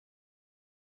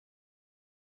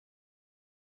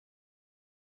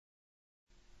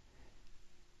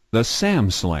The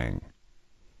SAM Sling.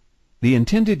 The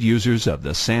intended users of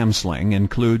the SAM Sling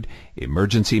include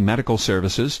emergency medical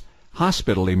services,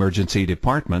 hospital emergency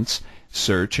departments,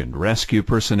 search and rescue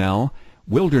personnel,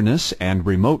 wilderness and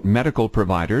remote medical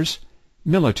providers,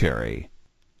 military.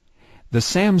 The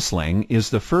SAM Sling is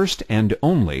the first and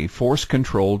only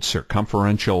force-controlled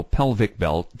circumferential pelvic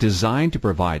belt designed to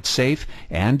provide safe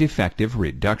and effective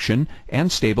reduction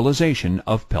and stabilization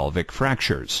of pelvic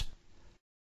fractures.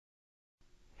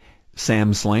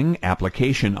 SAM Sling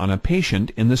application on a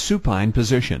patient in the supine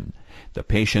position. The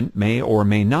patient may or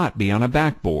may not be on a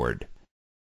backboard.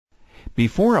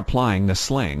 Before applying the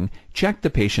sling, check the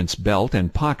patient's belt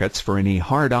and pockets for any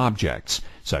hard objects,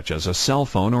 such as a cell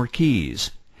phone or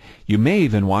keys. You may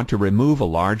even want to remove a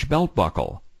large belt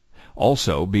buckle.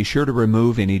 Also, be sure to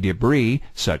remove any debris,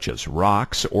 such as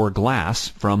rocks or glass,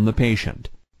 from the patient.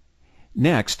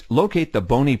 Next, locate the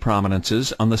bony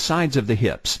prominences on the sides of the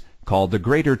hips, called the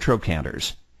greater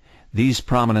trochanters. These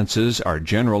prominences are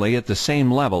generally at the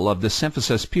same level of the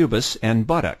symphysis pubis and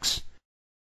buttocks.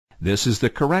 This is the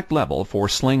correct level for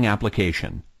sling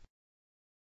application.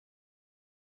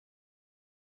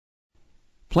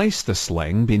 Place the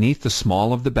sling beneath the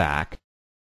small of the back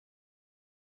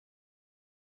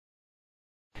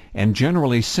and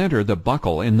generally center the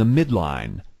buckle in the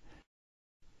midline.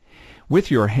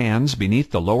 With your hands beneath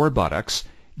the lower buttocks,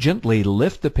 gently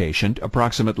lift the patient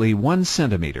approximately 1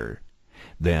 centimeter.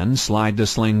 Then slide the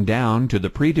sling down to the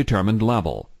predetermined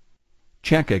level.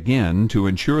 Check again to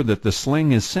ensure that the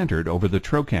sling is centered over the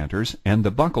trochanters and the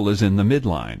buckle is in the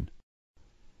midline.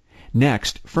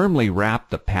 Next, firmly wrap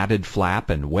the padded flap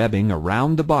and webbing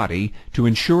around the body to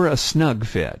ensure a snug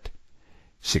fit.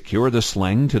 Secure the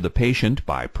sling to the patient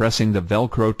by pressing the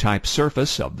Velcro-type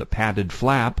surface of the padded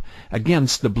flap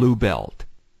against the blue belt.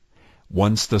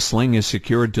 Once the sling is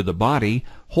secured to the body,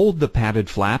 hold the padded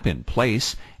flap in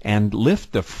place and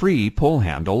lift the free pull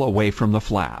handle away from the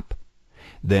flap.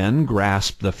 Then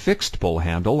grasp the fixed pull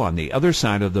handle on the other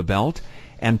side of the belt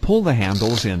and pull the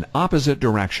handles in opposite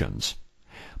directions.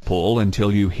 Pull until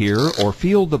you hear or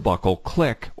feel the buckle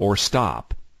click or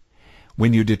stop.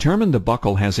 When you determine the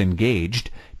buckle has engaged,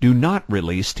 do not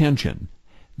release tension.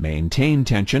 Maintain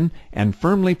tension and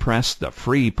firmly press the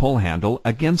free pull handle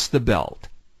against the belt.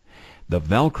 The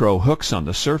Velcro hooks on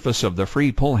the surface of the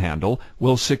free pull handle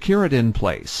will secure it in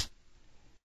place.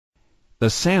 The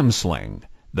SAM Sling,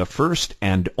 the first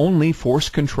and only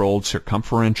force-controlled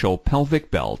circumferential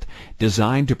pelvic belt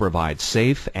designed to provide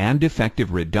safe and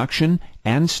effective reduction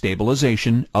and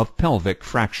stabilization of pelvic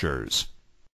fractures.